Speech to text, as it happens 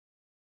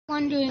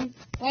wondering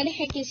why the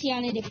heck is he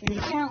on a different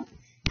account.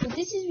 But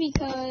this is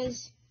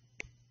because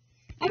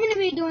I'm going to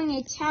be doing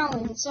a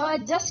challenge. So I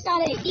just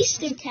got an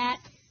Easter cat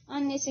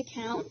on this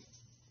account.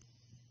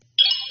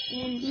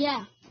 And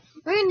yeah,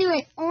 we're going to do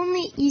an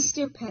only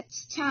Easter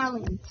pets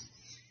challenge.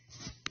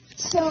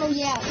 So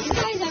yeah, if you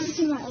guys haven't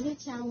seen my other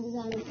challenges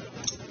on it,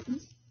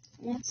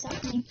 let's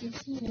stop my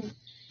computer.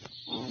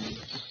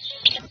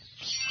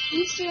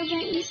 Easter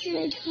event, Easter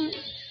egg hunt,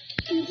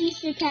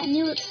 Easter cat,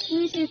 new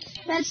exclusive,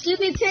 that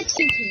stupid pet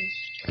stickers.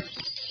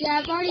 Yeah,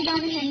 I've already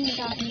gone ahead and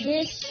gotten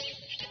this.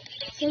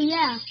 So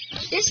yeah,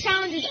 this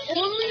challenge is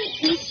only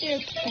Easter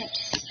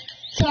pets.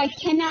 So I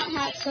cannot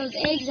hatch those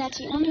eggs. That's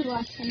the only way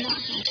I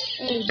cannot hatch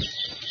eggs.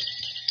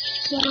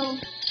 So I can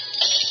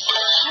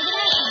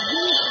hatch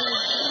these eggs,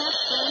 but not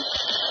those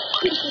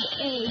stupid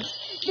eggs.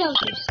 Those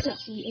are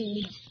sussy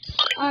eggs.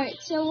 Alright,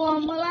 so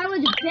while I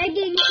was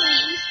begging for an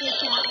Easter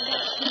cat,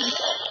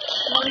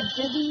 I was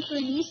begging for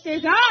an Easter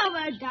cat. Oh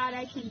my god,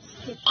 I can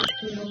skip this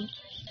video.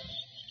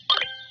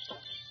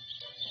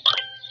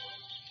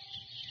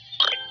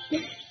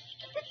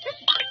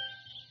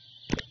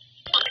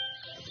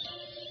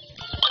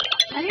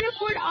 I can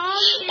afford all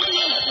the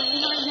videos.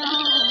 No.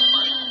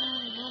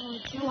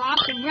 It's so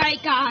awesome,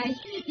 right, guys?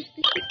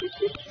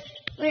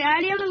 Wait, I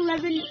already have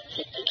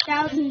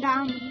 11,000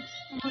 diamonds.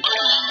 Oh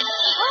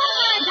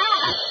my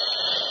god!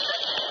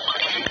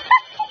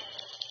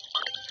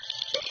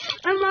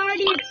 I'm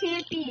already a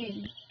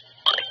champion.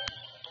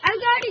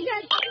 I've already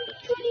got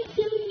 20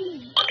 billion.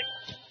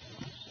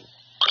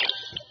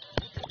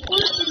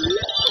 What's the new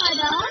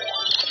side on?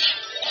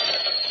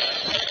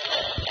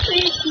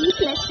 Yes,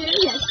 sir.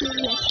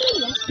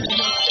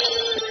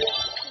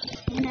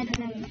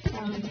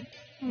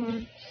 Come on.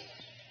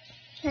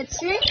 That's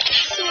it.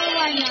 So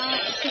why not?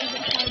 It's gonna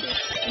get harder.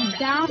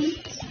 Down.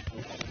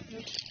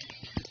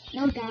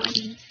 No down.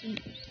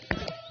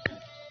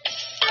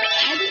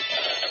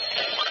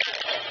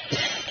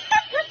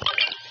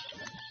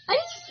 I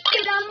just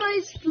spit on my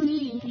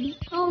screen.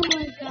 Oh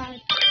my god.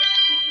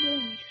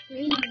 This is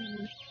crazy.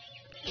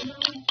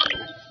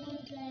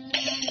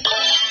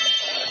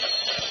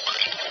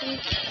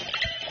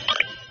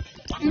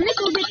 I'm gonna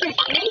go get the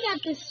egg at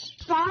the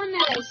spawn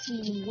that I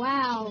see.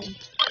 Wow.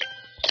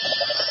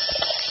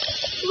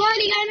 We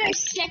already got our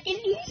second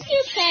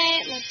Easter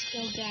pet. Let's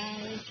go,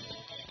 guys.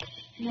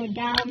 More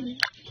down.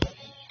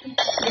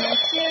 Yes,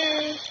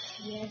 sir.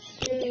 Yes,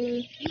 sir.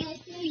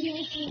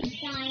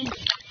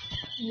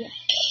 Yes.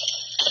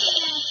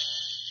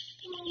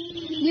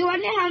 You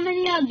wonder how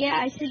many I'll get?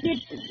 I should get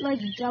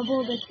like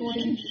double the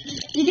coins.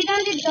 You think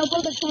I'll get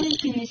double the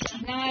coins in this?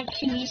 Now I have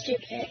 2 Easter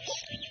pets.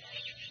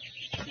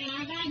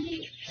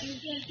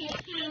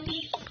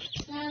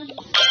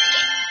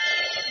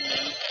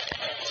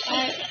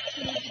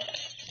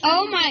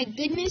 Oh my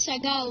goodness, I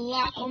got a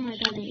lot. Oh my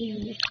god, I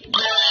ate this.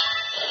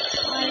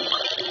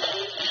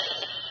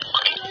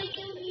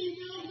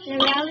 The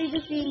rallies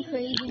are being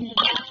crazy in the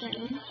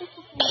background.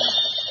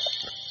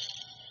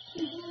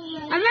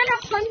 I'm at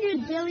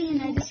 100 billion,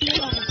 I just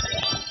realized.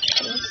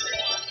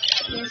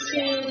 Yes,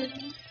 sir.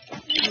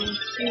 Yes,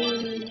 sir.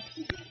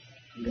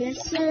 Yes,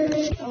 sir.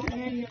 Oh,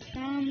 and the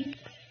thumb.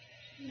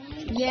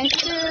 Yes,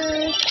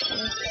 sir.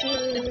 Yes, sir.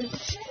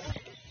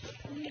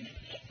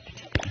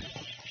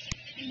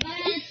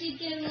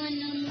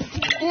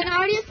 And I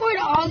already afford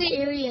all the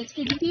areas,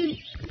 because if you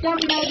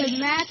don't know, the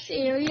max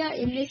area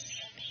in this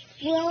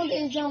world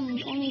is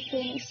only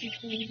fantasy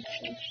things.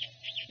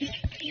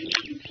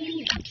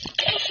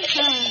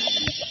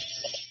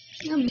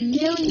 A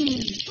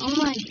million. Oh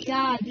my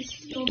god, this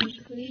is so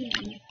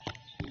crazy.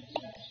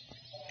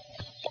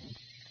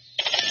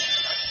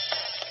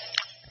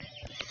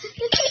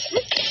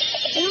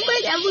 It looks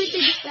like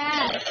everything's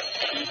fast.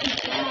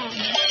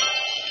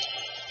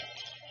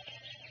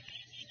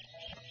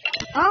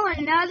 Oh,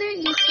 another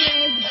Easter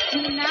egg. Do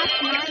not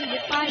mind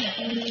if I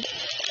do.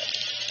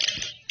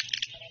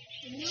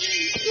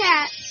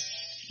 Cats.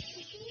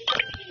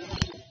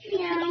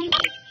 Meow.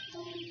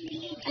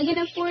 I can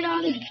afford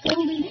all the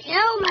golden.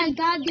 Oh my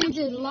god, there's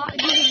a lot.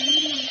 There's a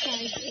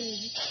medium-sized egg.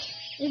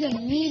 There's a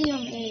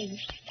medium egg.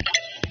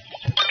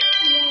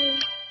 Whoa.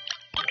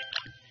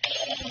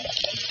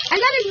 I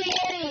got a great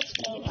area. Let's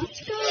go.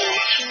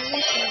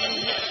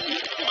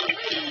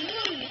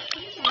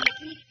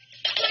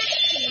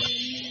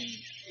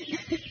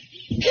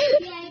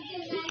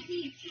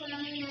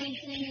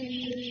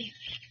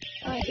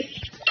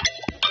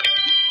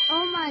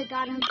 Oh my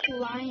god, I'm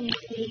flying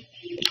too.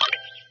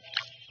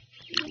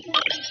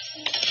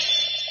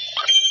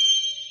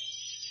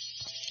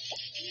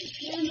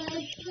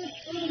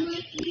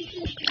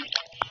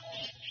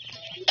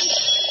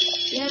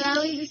 Yeah, that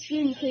was just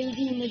getting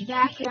crazy in the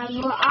background.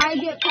 Well, I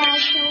get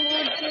past the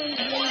whole thing.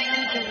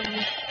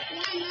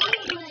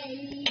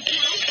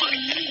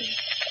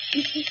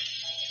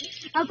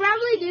 I'll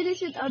probably do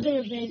this with other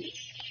events.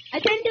 I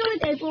couldn't do it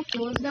with April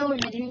Fool's though,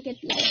 and I didn't get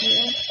the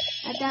idea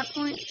at that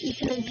point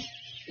because,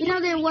 you know,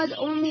 there was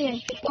only a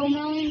hippo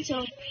million,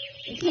 so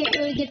you can't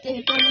really get the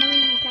hippo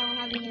million without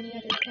having any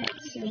other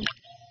pets. So.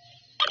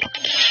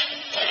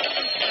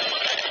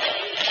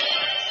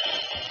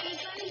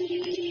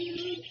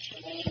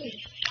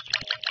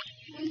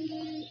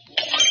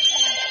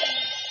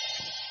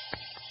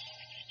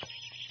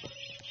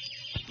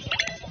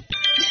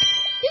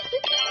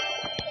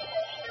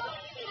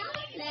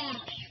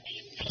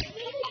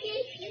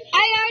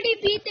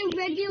 beat the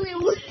regular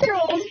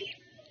world.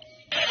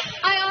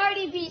 I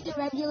already beat the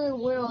regular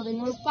world,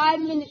 and we're 5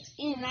 minutes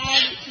in. I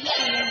already beat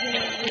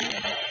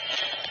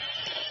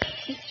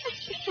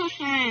the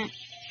regular world.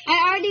 I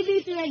already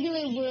beat the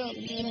regular world,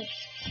 and we're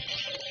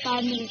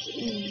 5 minutes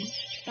in.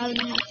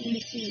 5.5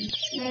 minutes in.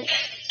 Right?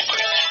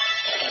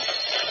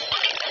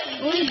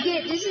 What we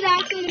get? This is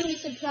actually going to be a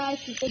surprise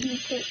because you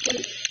put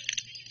it.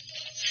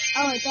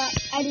 Oh,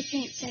 I just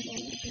can't set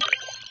that.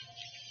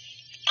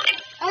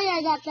 Oh yeah,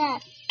 I got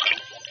that.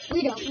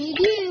 We don't need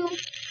you.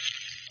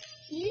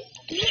 You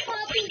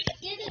probably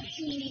give it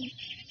to me.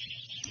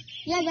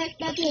 Yeah,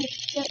 that's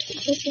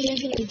just a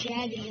regular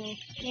dragon though.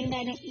 And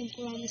I don't think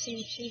we're on the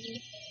same server.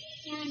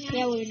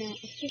 Yeah, we're not.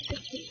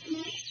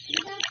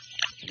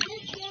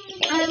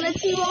 Alright,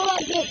 let's see what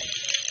I get.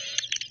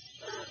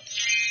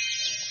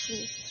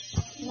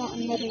 Got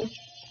another.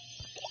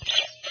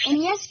 And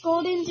yes,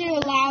 goldens are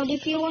allowed.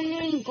 If you're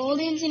wondering,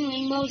 goldens and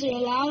rainbows are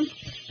allowed.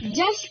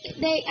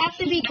 They have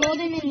to be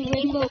golden and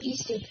rainbow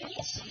Easter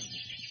pets.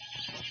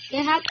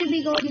 They have to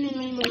be golden and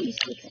rainbow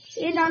Easter pets.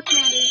 And dark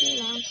matter is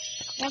allowed.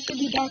 They have to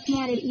be dark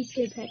matter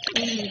Easter pets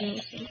only though.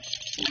 So.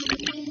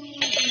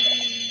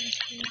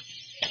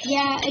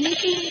 Yeah,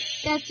 anything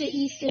that's an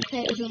Easter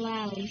pet is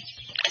allowed.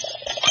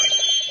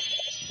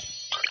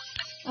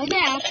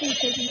 Okay, actually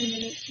taking a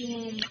minute to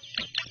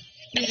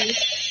do this.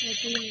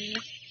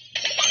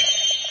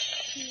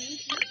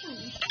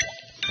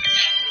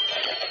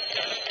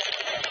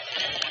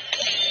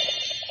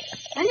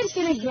 I'm just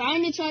gonna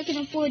grind it so I can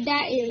afford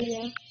that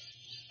area.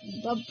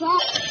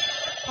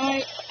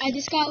 Alright, I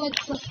just got like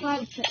 +5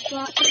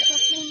 slots or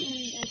something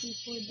and I can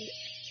afford it.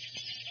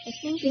 I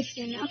think it's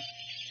enough.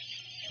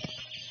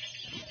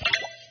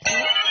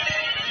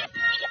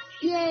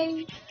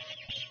 Yay!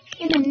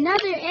 And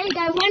another egg,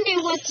 I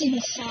wonder what's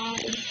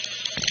inside.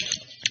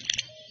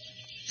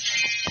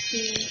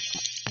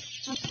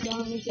 How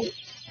strong is it?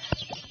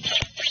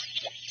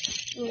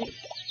 Wait.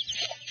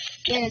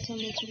 Yeah, that's how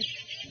much.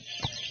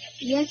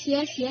 Yes.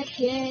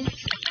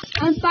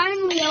 I'm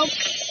finally OP.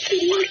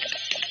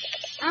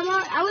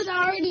 I was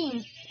already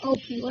in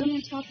OP. What am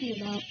I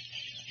talking about?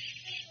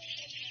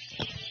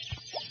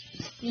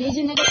 There's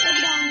another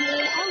egg down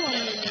there. I want to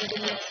know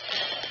this.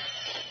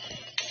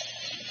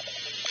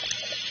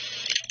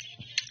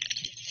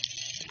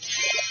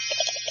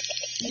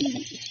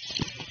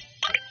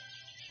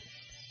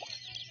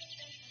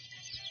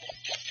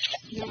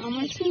 No, I'm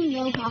on team.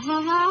 No,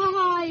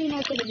 ha. You're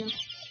not good enough.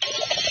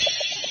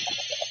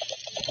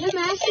 The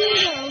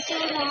masters are also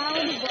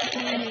loud, but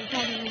I'm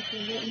probably not going to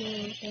get more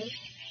of those.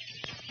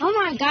 Oh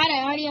my god,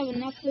 I already have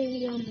enough for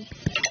the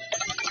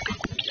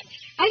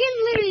I can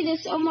literally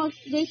just almost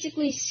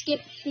basically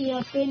skip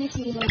the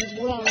fantasy mode as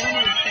well. Oh my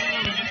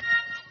god.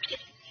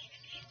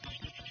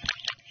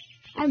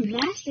 I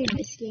mastered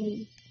this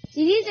game.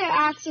 See, these are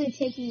actually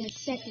taking a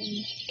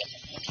second.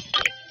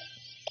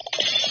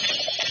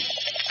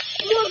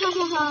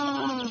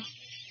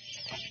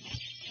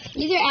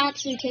 These are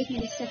actually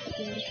taking a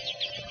second.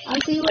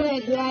 I'll see what I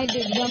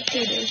grinded up to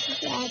this.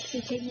 This is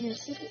actually taking a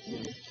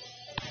second.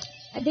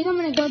 I think I'm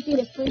gonna go through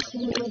the first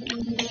one with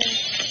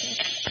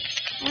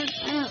I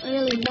don't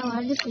really know.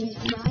 I'm just gonna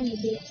grind a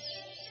bit.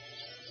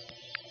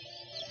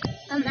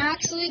 I'm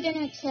actually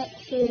gonna check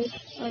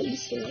for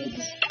Easter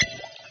eggs.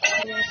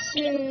 Yes,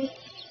 sir.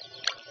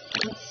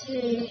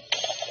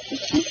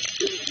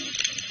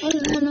 I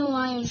don't know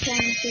why I'm trying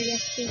to say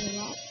yes to a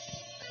lot.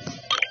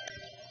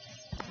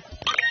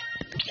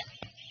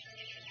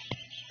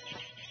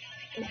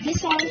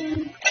 This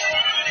item.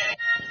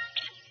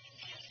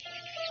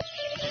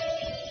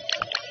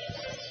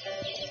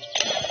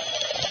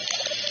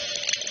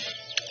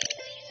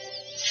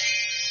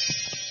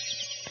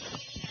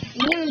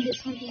 Where is it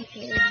something for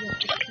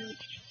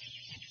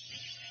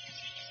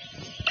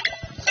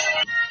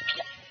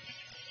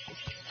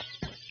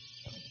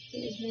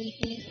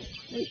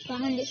wait,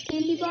 behind this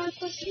candy bar,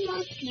 question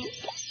mark? No.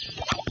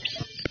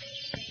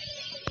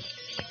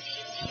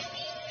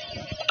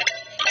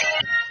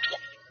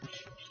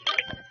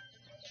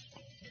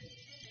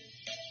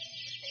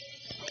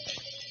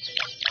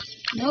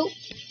 Nope.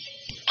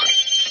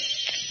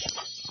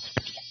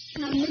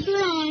 Time to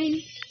grind.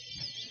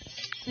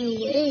 Oh,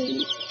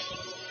 wait.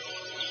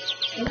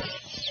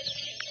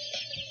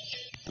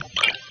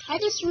 I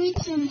just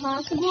reached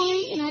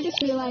impossible and I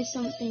just realized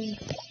something.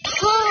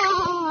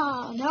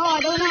 Oh, no,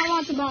 I do not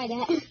want to buy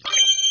that.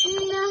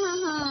 No,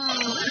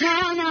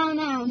 I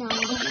don't want to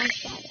buy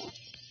that.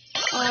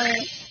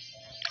 Alright.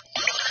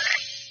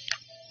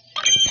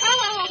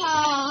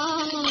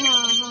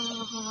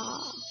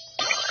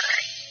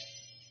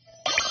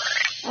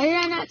 I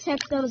did not check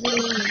those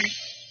areas.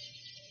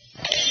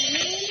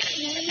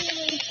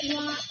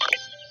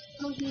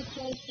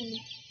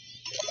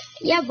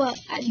 Yeah, but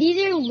these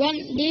are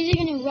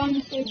gonna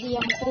run for the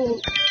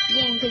whole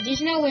game because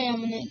there's no way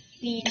I'm gonna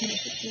be in here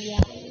for 3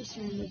 hours.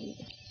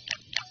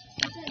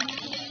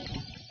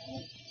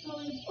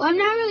 Well, I'm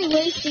not really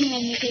wasting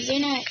them because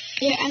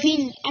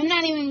I'm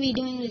not even gonna be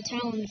doing the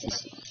talents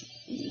this month.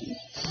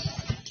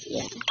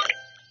 Yeah.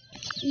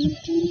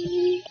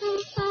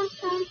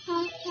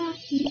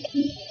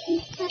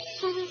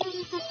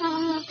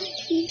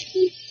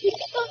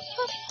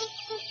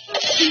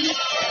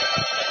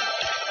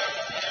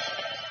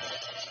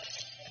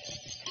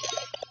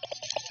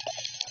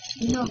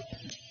 No.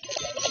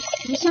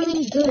 Do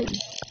something good.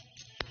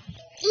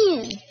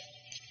 Yeah.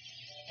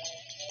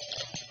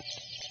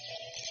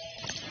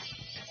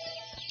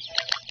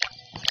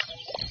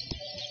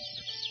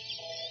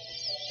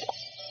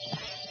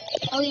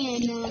 Oh yeah,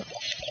 no.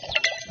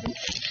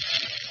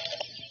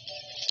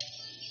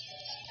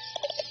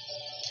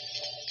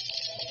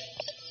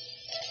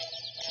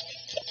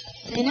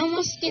 I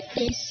almost skipped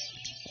this.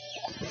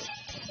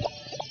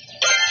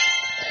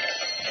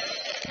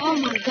 Oh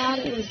my god,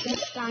 it was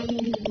just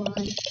Diamond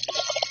 1.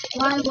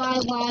 Why? I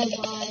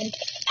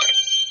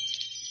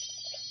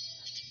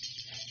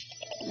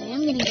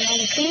am gonna get all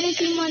the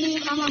fantasy money,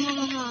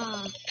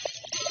 ha.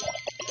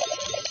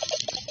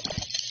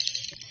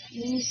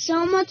 There's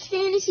so much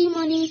fantasy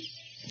money.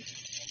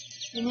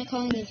 Am I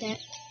calling it that?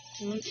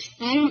 No,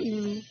 I don't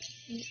know.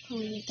 I'm just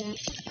calling it that.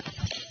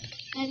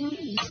 I don't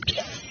know.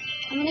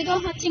 I'm gonna go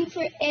hunting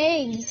for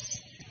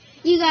eggs.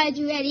 You guys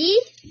ready?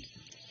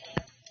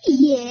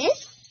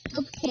 Yes.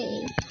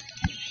 Okay.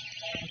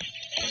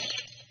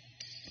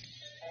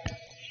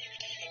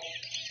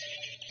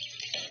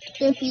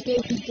 Derpy.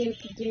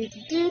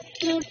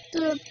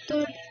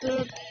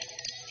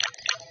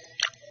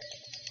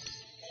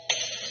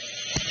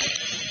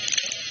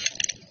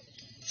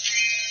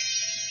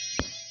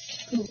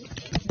 Cool.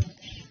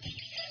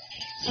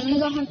 I'm gonna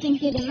go hunting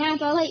through the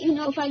map. I'll let you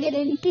know if I get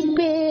anything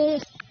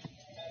big.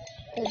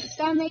 Does the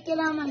star make it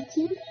on my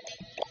team?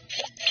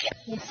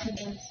 Yes, it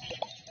does.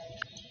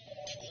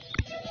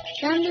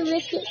 Time to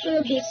risk it for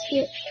a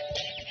biscuit.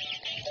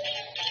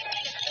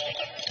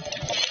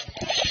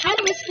 I'm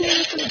risking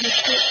it for a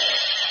biscuit.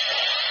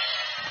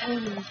 Oh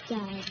my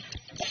god.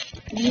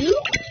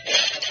 You?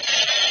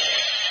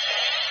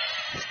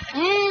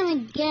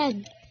 And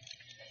again.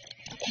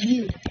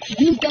 You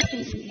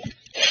definitely.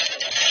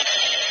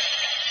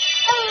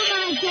 Oh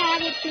my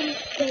god, it didn't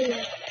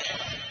fail.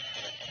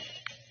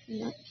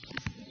 No.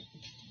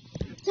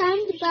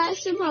 Time to buy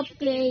some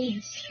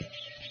upgrades.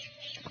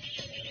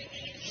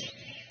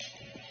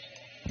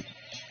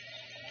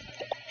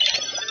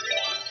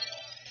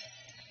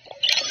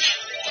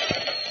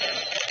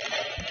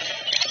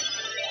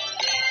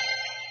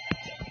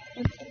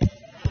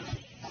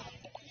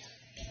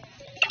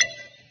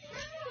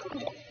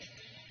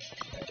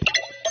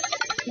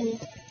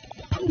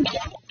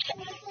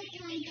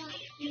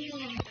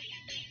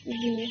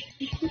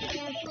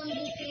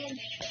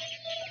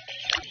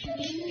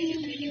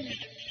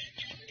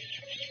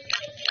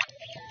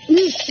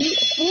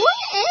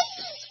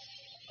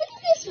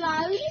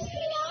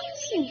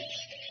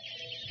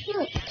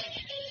 Look.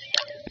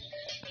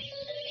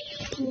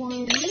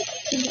 1, 2.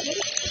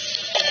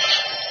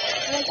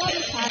 I got a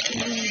happy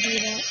when you do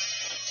that.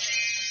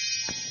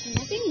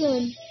 Nothing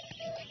good.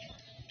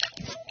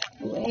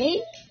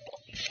 Wait.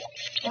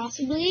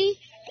 Possibly.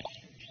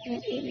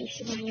 It makes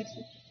it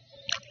amazing.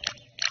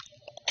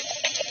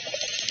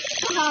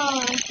 Ah,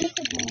 I hit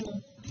the ball.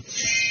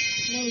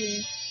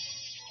 Maybe.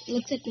 It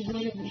looks like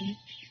one of them.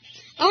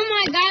 Oh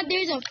my god,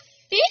 there's a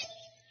fifth?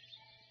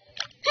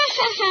 Ha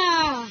ha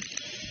ha!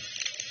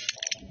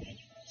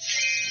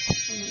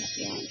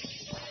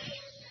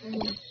 Oh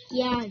my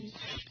god.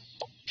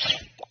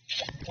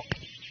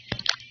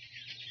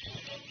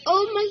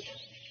 Oh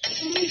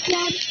my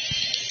god.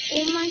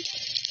 Oh my.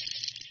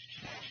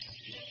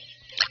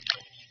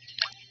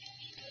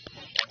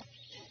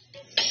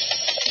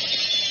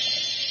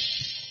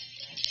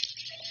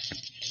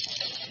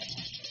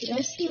 Did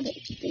I see what I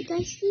think I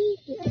see?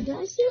 Did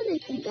I see what I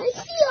think I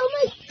see? Oh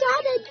my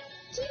god, I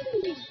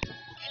do.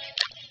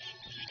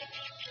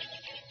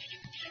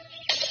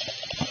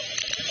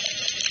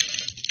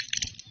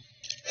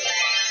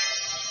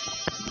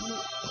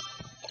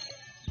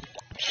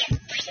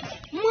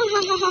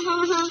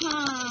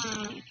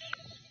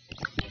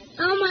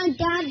 Oh my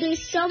god,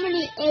 there's so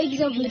many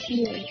eggs over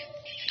here.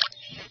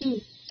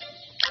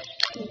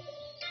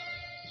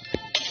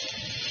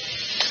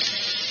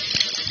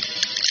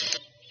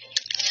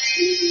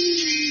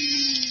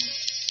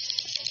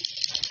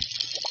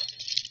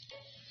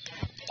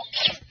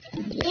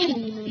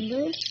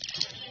 Remember?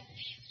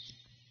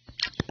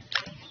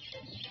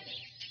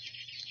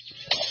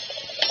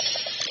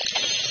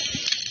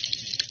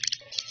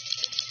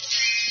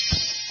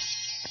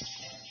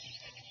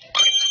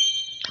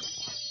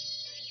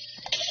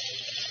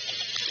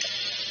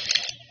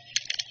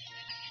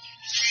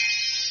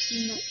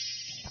 No.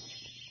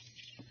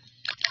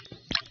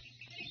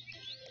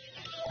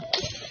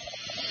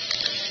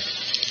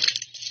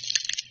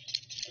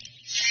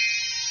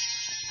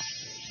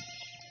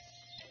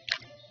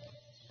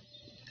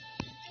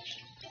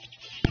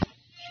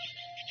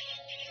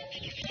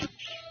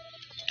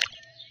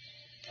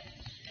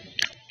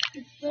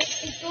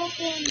 It's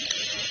open.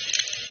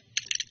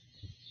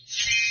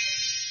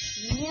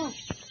 Yeah.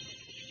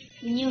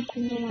 No,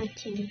 my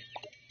team.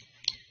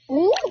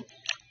 Ooh!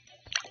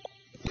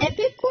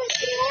 Epic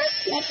question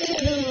mark? have to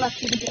hit really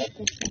lucky to get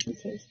this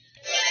pieces.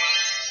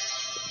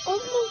 Oh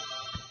my.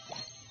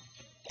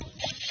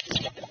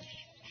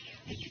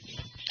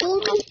 Oh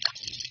my.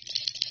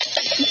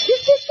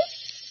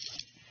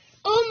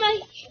 Oh my.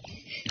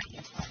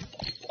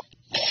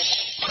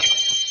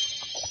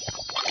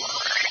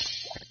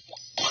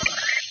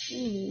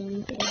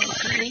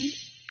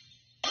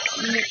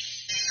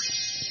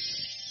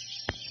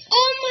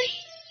 Oh my.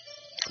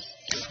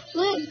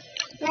 Look,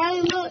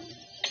 Ryan, look.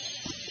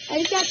 I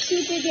just got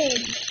super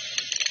good.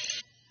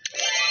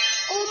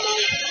 Oh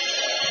my.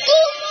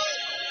 Oh my.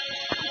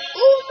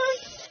 Oh my.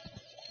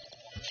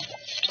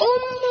 Oh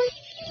my.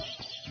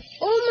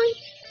 Oh my.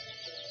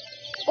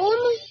 Oh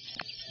my.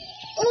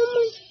 Oh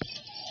my.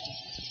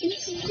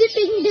 It's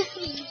zipping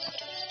down.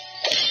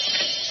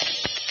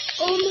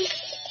 Oh my.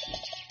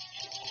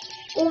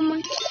 Oh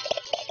my.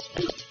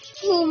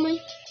 Oh my.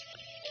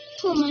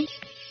 Oh my.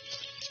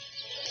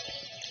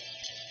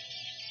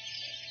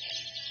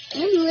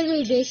 I'm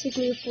literally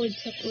basically afford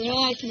Tucker.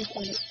 Oh, I can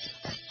afford it.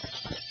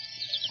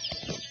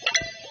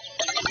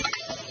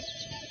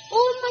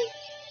 Oh my.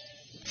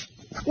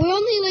 We're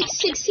only like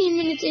 16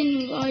 minutes in and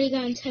we've already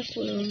gotten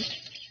Tucker.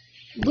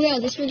 Bro,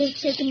 this would have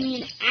taken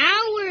me an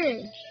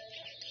hour.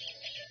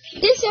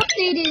 This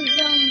update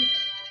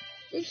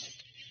is,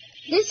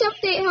 this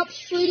update helps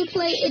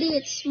free-to-play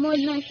idiots more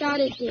than I thought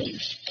it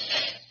did.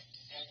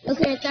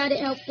 Okay, I thought it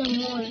helped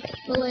them more,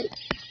 but like,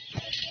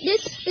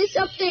 this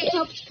update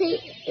helps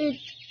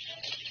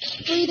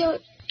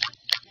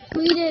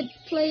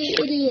free-to-play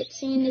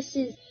idiots, and this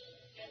is,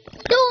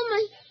 oh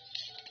my,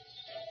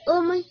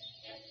 oh my,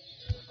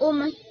 oh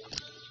my,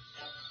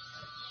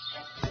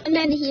 I'm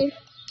out of here.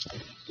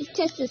 This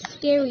test is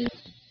scary.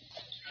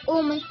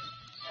 Oh my,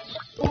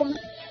 oh my.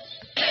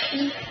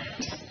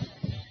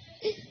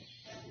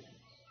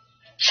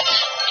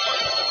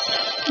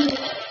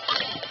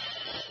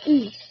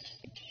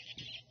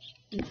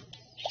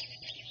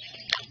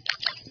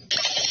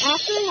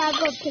 After I have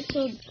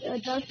a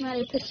dark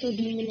matter pixel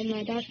demon in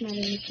my dark matter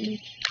machine.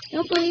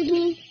 Don't believe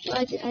me? Well,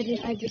 I just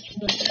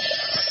believe it.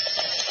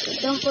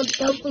 Don't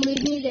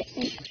believe me that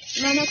in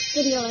my next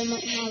video I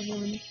might have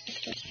one.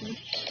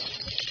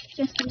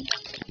 Just me.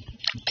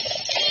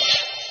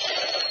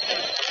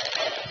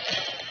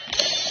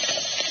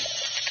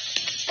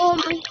 Oh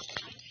my.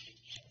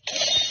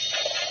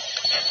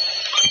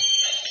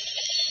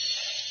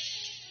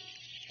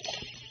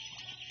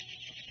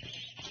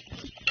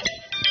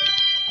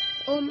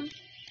 Oh my.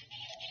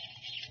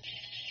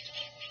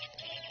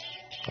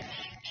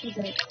 He's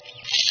dead.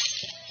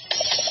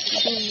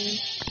 He's dead, man.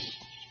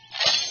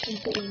 He's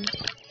dead.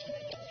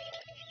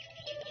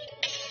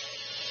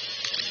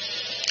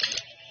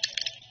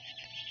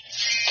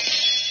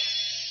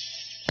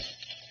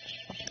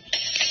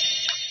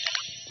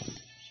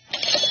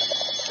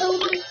 Oh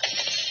my.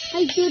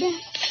 I did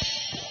it.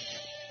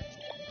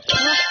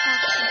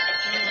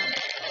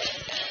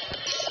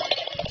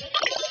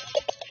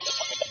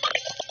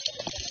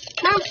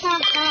 Ha ha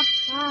ha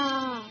ha.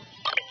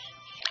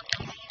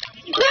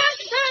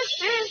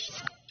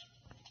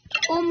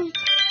 Oh my.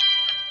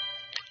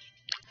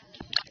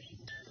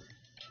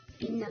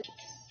 Nuts.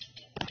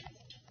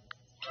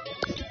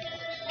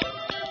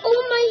 Oh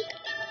my.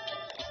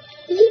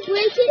 Did he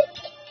break it?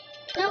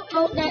 No,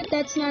 oh,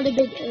 that's not a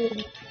big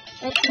egg.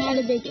 That's not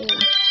a big egg.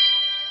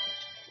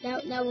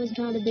 That was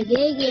not a big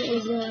egg, it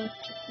was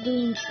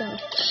green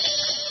stuff.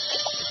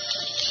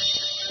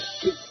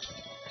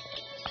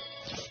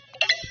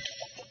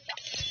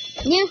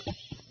 Yeah.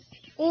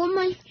 Oh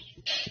my.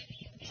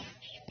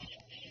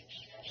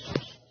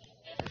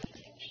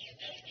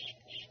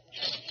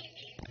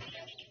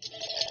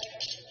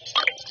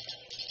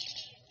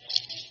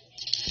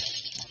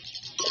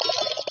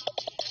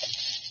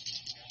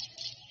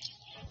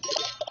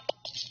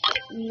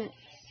 Nuts.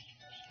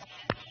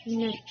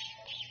 Nuts.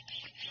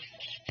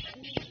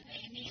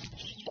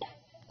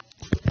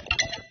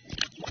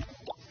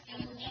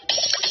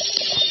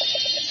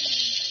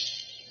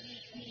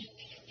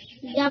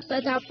 Dappa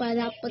dappa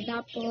dappa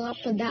dappa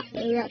dappa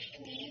dappa rap.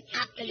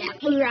 Dappa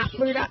dappa rap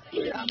rap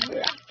rap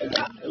rap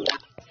rap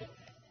rap.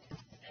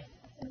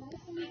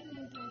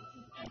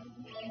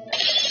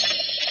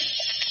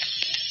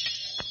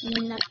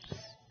 Nuts.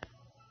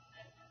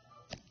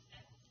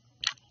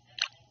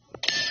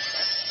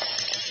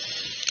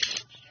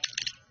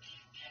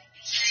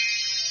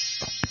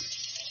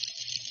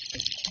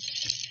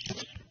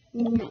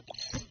 Nuts.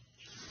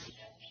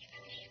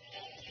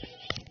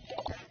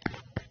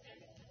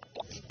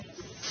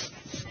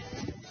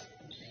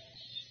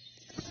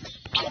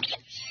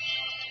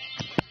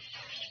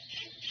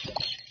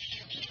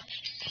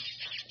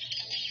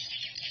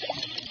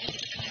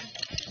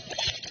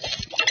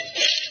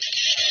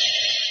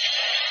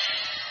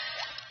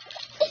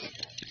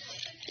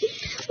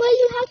 Why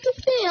you have to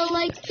fail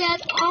like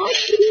that,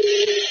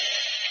 Auntie?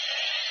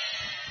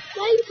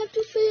 Why you have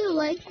to fail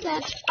like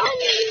that,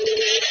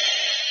 Auntie?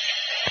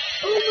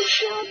 Oh my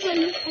God, why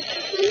you have to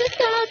fail like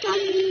that,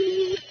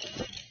 Auntie?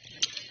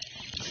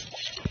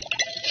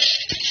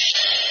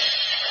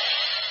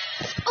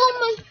 Oh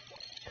my.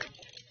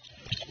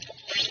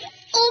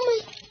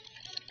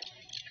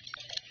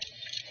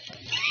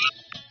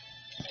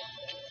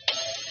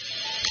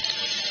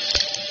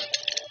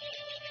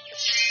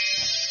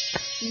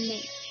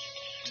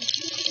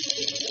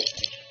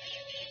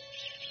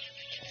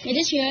 I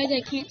just realized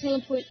I can't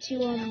teleport to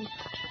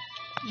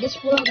this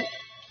world.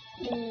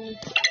 Yeah,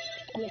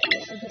 I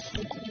guess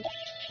I can.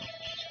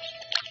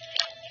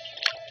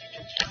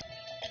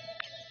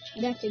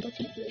 I'd have to go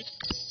through this.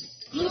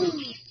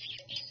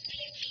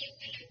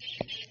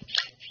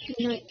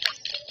 Nice.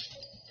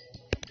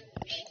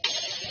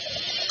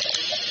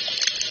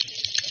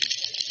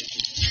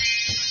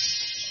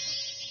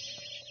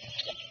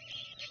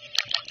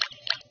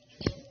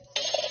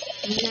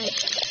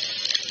 Nice.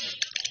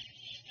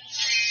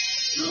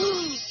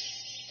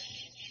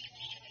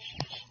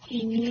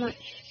 Nice.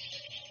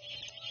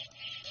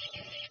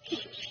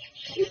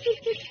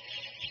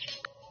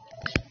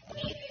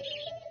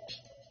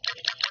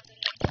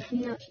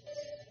 No.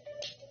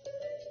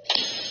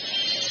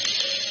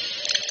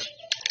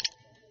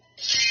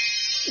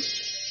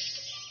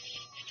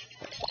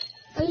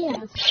 Oh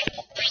yeah.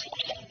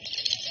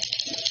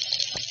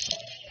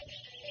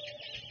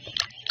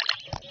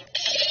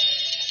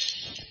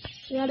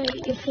 You gotta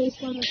replace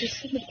one with a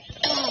stupid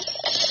cat.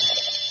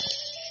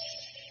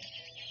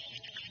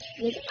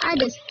 Like, I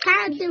just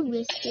had to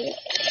risk it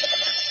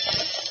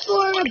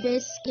for a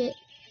biscuit.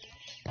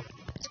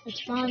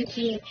 It's found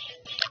here.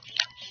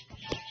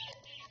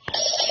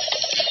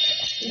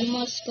 We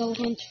must go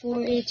hunt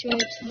for it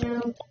right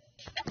now.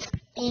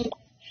 And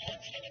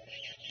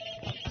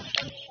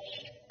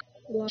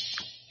what?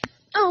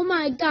 Oh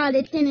my god,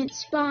 it didn't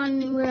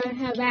spawn where I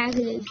have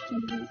access to.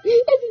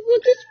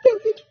 Everyone is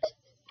perfect.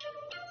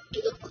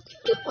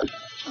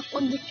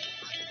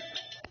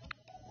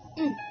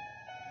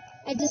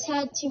 I just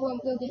had to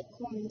go get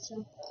corn,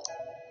 so.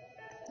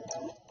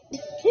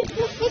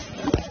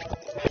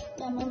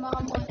 Yeah, my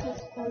mom wants us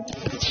corn for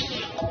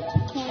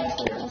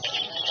us.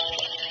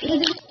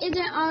 Because if it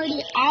isn't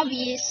already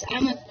obvious,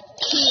 I'm a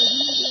kid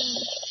making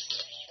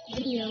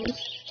videos.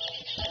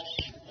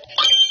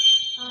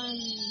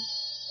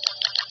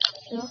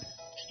 So,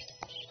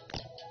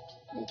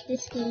 like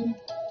this game.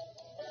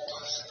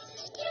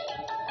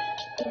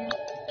 Yeah.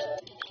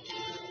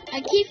 I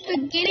keep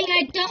forgetting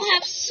I don't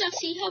have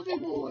sussy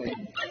hoverboard.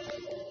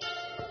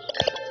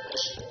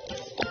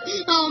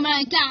 Oh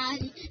my god.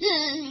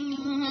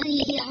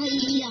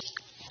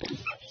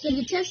 So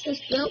the test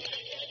is built.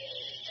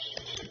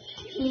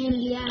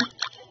 And yeah.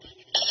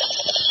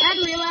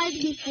 I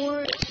realized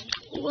before,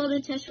 well,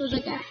 the test was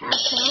like a half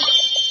health,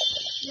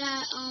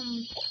 that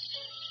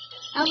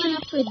I went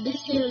up for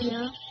this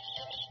area.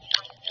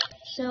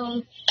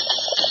 So,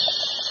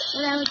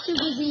 but I was too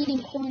busy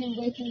eating corn and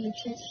breaking the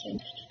chest. So.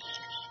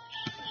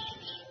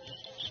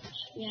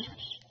 Yeah.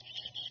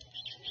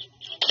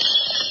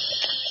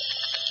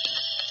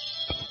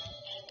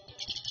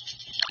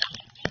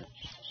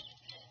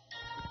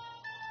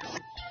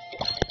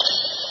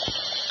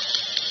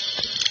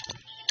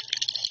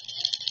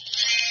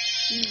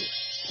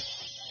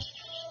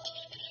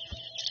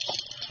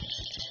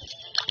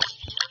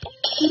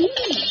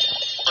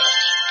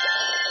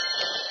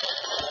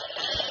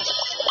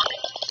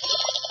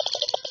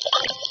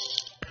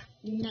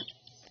 No.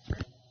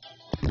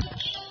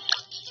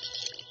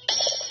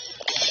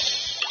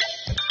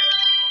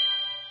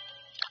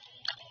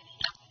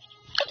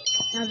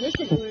 Now this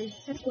is where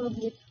this will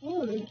be a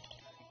challenge.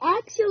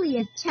 Actually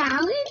a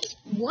challenge?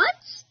 What?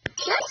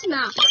 That's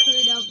not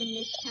heard of in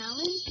this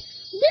challenge.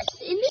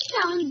 In this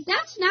challenge,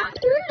 that's not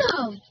heard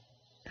of.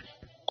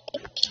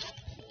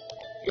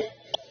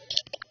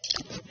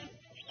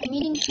 I'm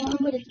eating corn,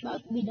 but it's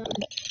about to be done.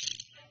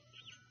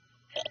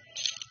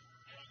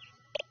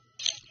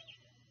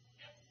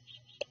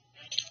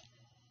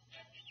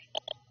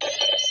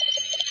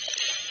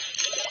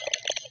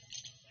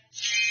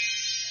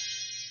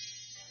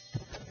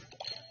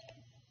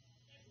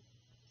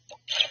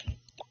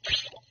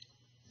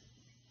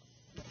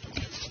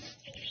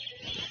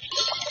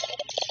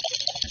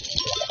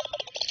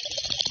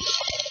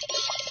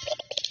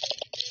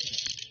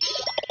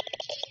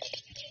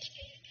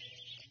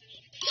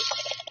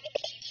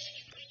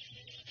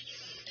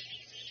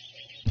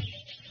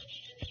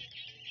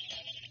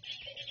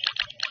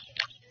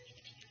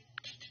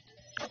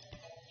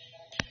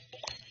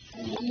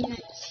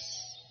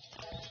 Nice.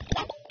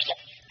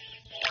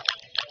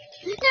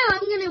 Now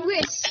I'm gonna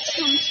risk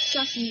some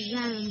sussy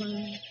random.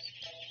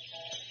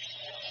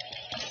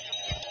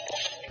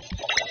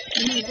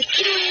 Let's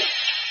do it.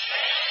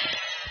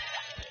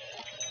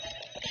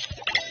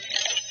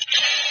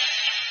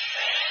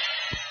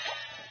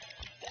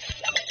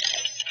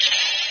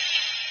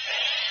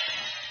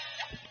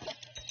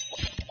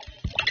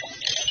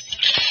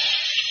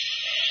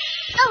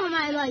 Oh,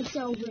 my light's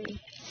over.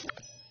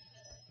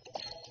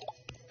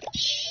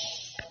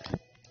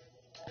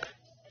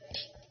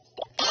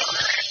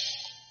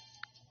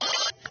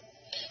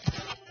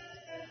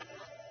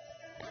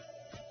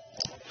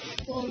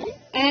 Well,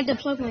 I had to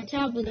plug my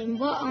tablet in,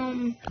 but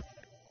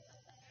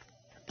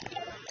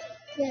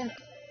yeah.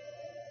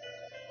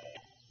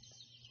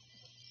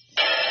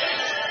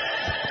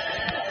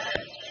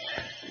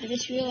 I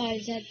just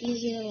realized that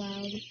these are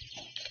allowed.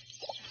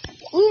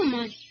 Oh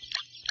my.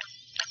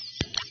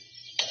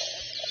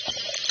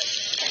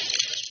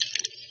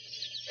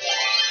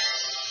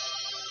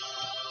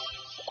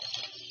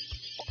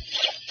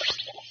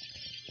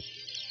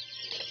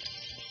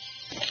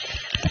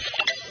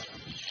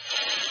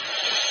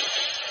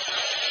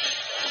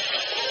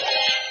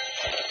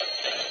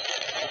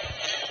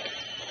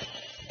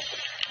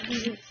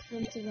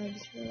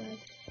 just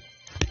realized.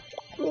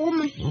 Oh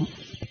my.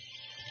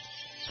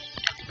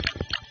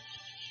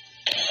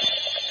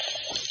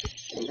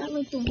 I got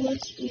like the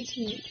worst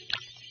routine.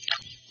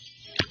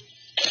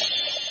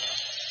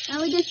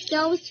 Now it just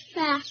goes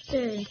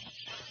faster.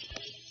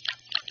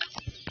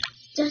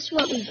 Just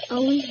what we've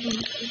always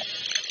wanted.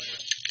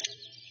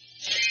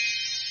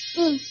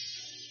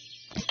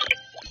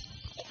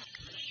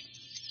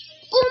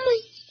 Oh my!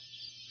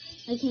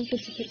 I can't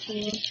get the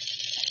controller.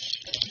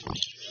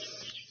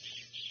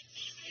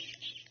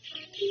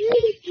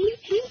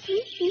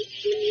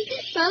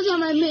 If I was on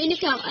my main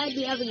account, I'd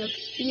be having a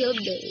field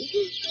day.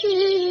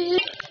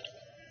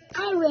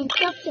 I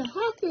ranked up to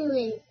hockey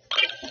rink.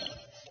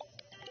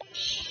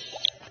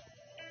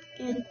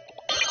 And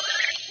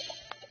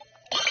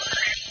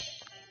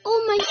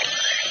oh my!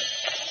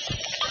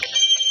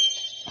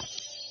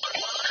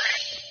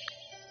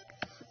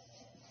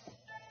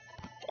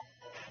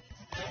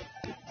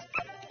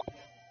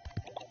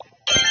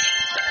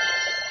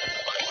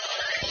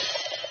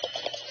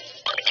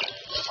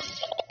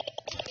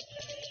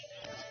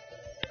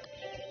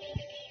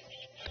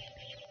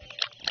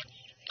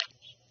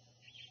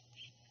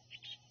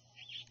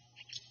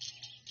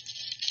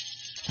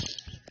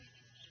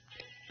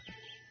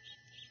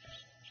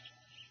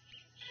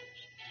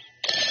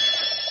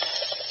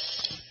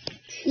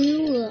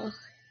 Cool.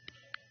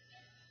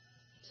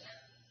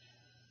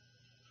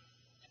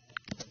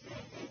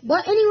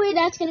 But anyway,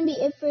 that's gonna be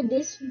it for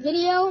this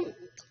video.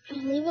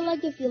 Leave a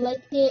like if you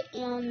liked it,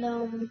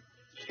 and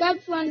subscribe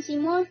if you want to see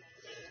more.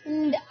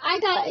 And I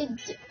got a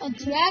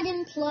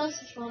Dragon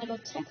Plus. If you want to go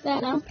check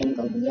that out, I don't think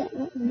I'll do that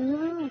right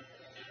now.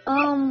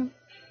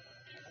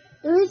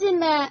 The reason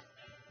that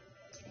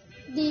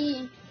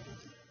the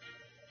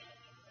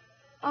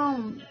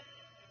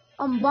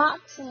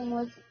unboxing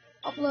was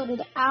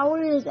uploaded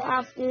hours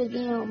after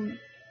the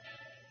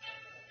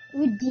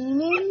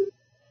redeeming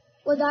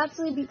was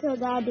actually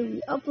because I had to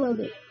re-upload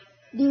it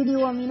due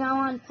to now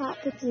on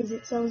packages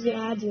it tells your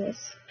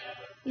address.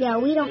 Yeah,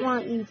 we don't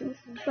want you to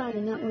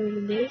finding out where you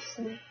live,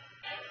 so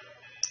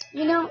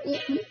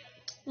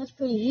that's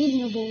pretty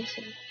reasonable.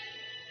 So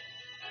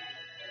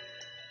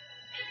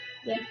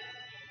yeah,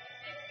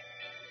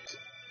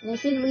 and I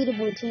see the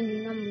leaderboard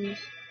changing numbers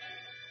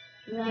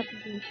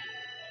rapidly.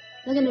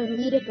 Look at the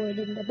leaderboard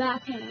in the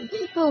background.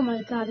 Oh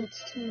my god,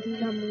 it's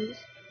changing numbers.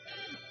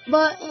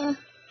 But,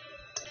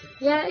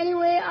 yeah,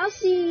 anyway, I'll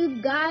see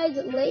you guys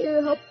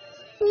later. Hope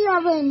you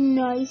have a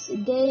nice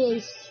day,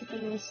 a super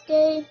nice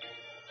day.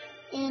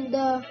 And,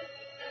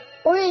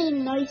 or a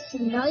nice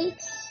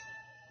night.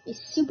 A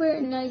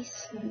super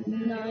nice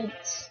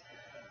night.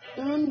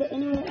 And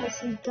anyway, I'll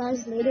see you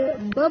guys later.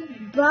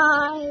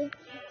 Bye-bye.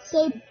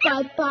 Say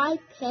bye-bye,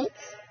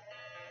 pets.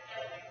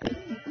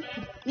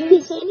 You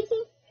didn't say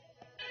anything?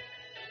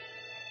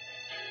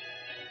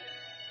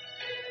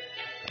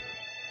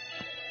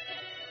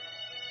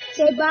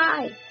 Say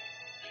bye.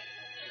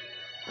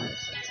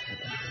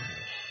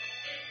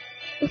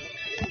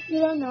 You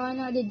don't know I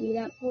know how to do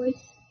that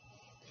voice.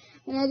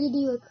 I know how to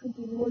do a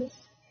creepy voice.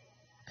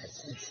 I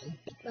said say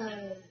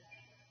bye.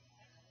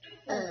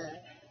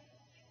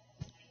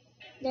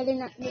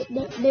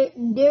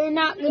 They're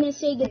not gonna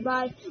say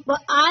goodbye, but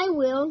I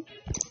will.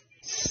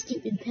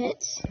 Stupid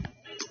pets.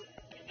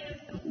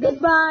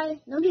 Goodbye.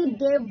 Nobody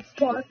dare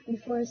bark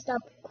before I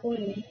stop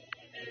recording.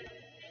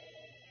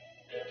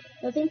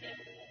 Nothing?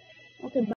 Okay, bye.